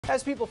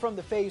As people from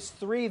the Phase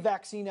 3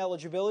 vaccine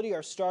eligibility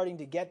are starting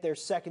to get their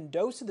second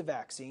dose of the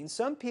vaccine,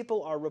 some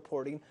people are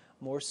reporting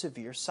more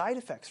severe side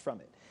effects from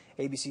it.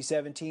 ABC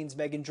 17's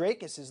Megan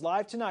Drakis is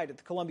live tonight at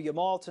the Columbia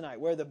Mall tonight,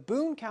 where the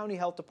Boone County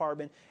Health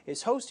Department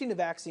is hosting a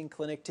vaccine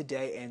clinic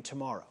today and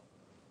tomorrow.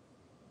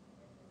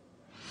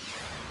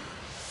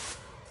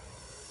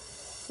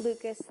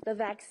 Lucas, the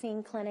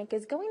vaccine clinic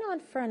is going on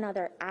for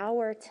another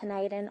hour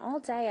tonight, and all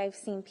day I've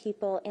seen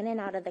people in and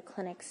out of the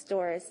clinic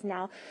doors.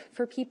 Now,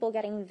 for people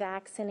getting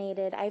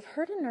vaccinated, I've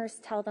heard a nurse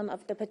tell them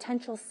of the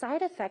potential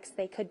side effects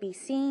they could be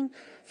seeing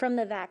from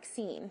the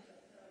vaccine.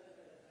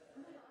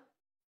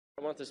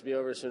 I want this to be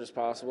over as soon as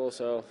possible,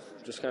 so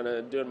just kind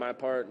of doing my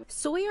part.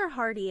 Sawyer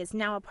Hardy is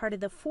now a part of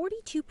the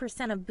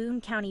 42% of Boone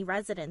County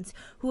residents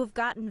who have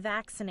gotten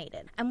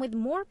vaccinated. And with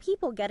more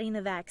people getting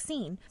the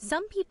vaccine,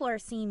 some people are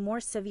seeing more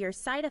severe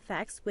side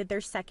effects with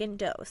their second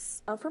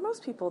dose. For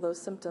most people,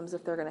 those symptoms,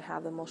 if they're going to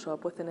have them, will show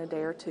up within a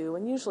day or two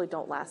and usually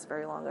don't last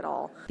very long at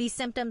all. These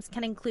symptoms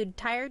can include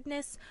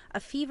tiredness, a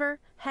fever,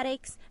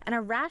 headaches, and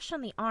a rash on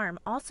the arm,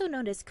 also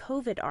known as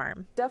COVID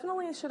arm.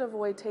 Definitely should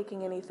avoid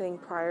taking anything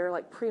prior,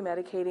 like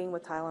pre-medicating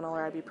with Tylenol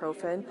or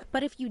ibuprofen.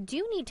 But if you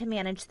do need to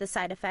manage the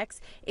side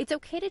effects, it's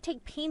okay to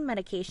take pain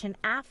medication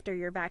after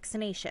your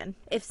vaccination.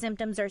 If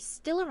symptoms are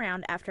still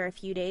around after a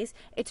few days,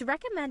 it's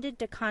recommended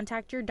to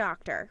contact your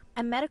doctor.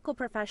 And medical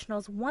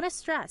professionals want to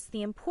stress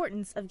the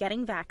importance of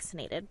getting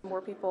vaccinated. The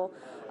more people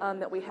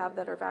that we have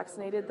that are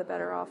vaccinated, the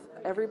better off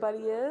everybody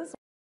is.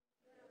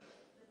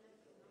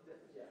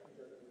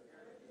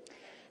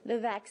 The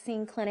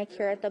vaccine clinic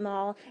here at the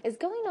mall is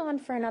going on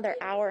for another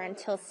hour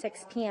until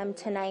 6 p.m.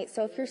 tonight.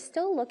 So if you're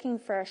still looking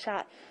for a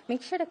shot,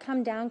 make sure to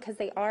come down because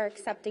they are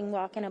accepting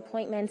walk-in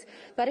appointments.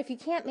 But if you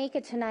can't make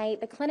it tonight,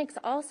 the clinic's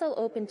also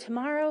open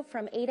tomorrow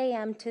from 8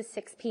 a.m. to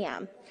 6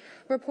 p.m.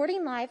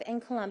 Reporting live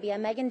in Columbia,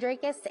 Megan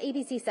Drakis,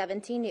 ABC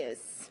 17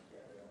 News.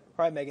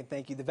 All right, Megan,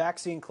 thank you. The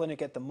vaccine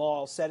clinic at the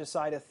mall set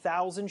aside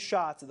 1,000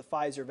 shots of the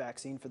Pfizer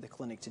vaccine for the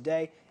clinic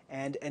today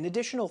and an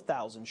additional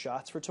 1,000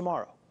 shots for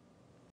tomorrow.